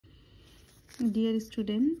Dear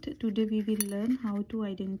student, today we will learn how to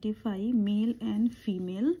identify male and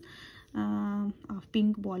female of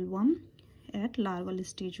pink bollworm at larval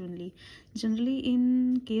stage only. Generally,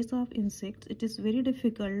 in case of insects, it is very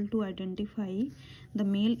difficult to identify the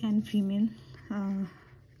male and female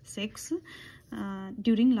sex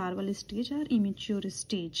during larval stage or immature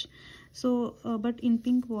stage. So but in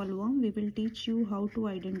pink bollworm we will teach you how to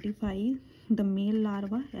identify the male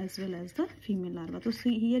larva as well as the female larva. So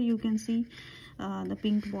see, here you can see the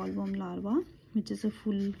pink bollworm larva, which is a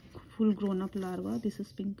full grown up larva. This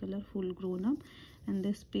is pink color, full grown up, and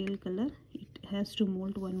this pale color, it has to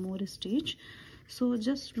molt one more stage. So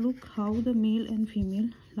just look how the male and female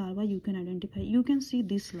larva you can identify. You can see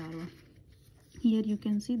this larva here, you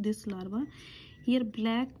can see this larva here.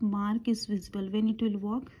 Black mark is visible when it will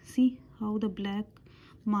walk. See how the black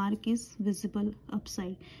mark is visible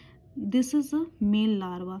upside. This is a male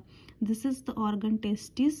larva. This is the organ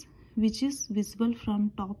testis, which is visible from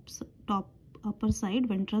top upper side,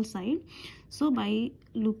 ventral side. So by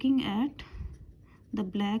looking at the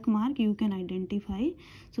black mark you can identify.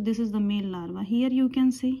 So this is the male larva. Here you can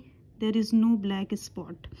see there is no black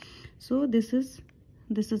spot. So this is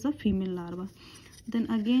a female larva. Then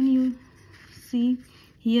again you see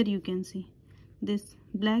here, you can see this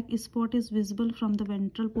black spot is visible from the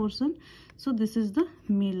ventral portion. So this is the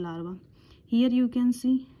male larva. Here you can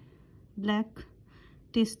see black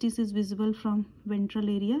testis is visible from ventral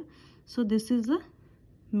area. So this is a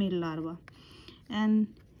male larva. And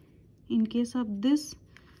in case of this,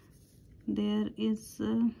 there is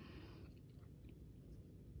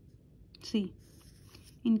see,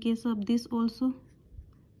 in case of this also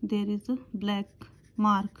there is a black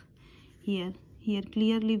mark here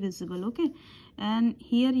clearly visible. Okay, and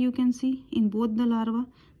here you can see in both the larva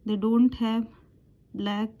they don't have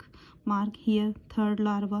black mark. Here third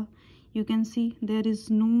larva, you can see there is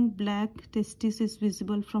no black testis is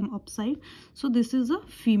visible from upside. So this is a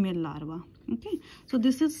female larva. Okay, so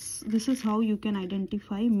this is how you can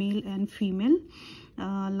identify male and female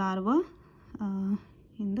larva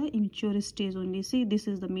in the immature stage only. See, this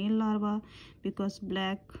is the male larva because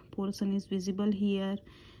black portion is visible here,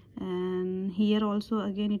 and here also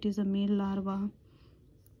again it is a male larva.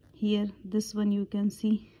 Here this one you can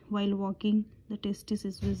see while walking the testis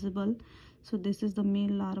is visible. So this is the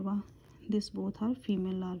male larva. This both are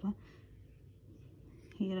female larva.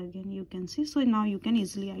 Here again you can see. So now you can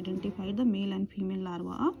easily identify the male and female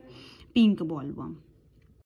larva of pink bollworm.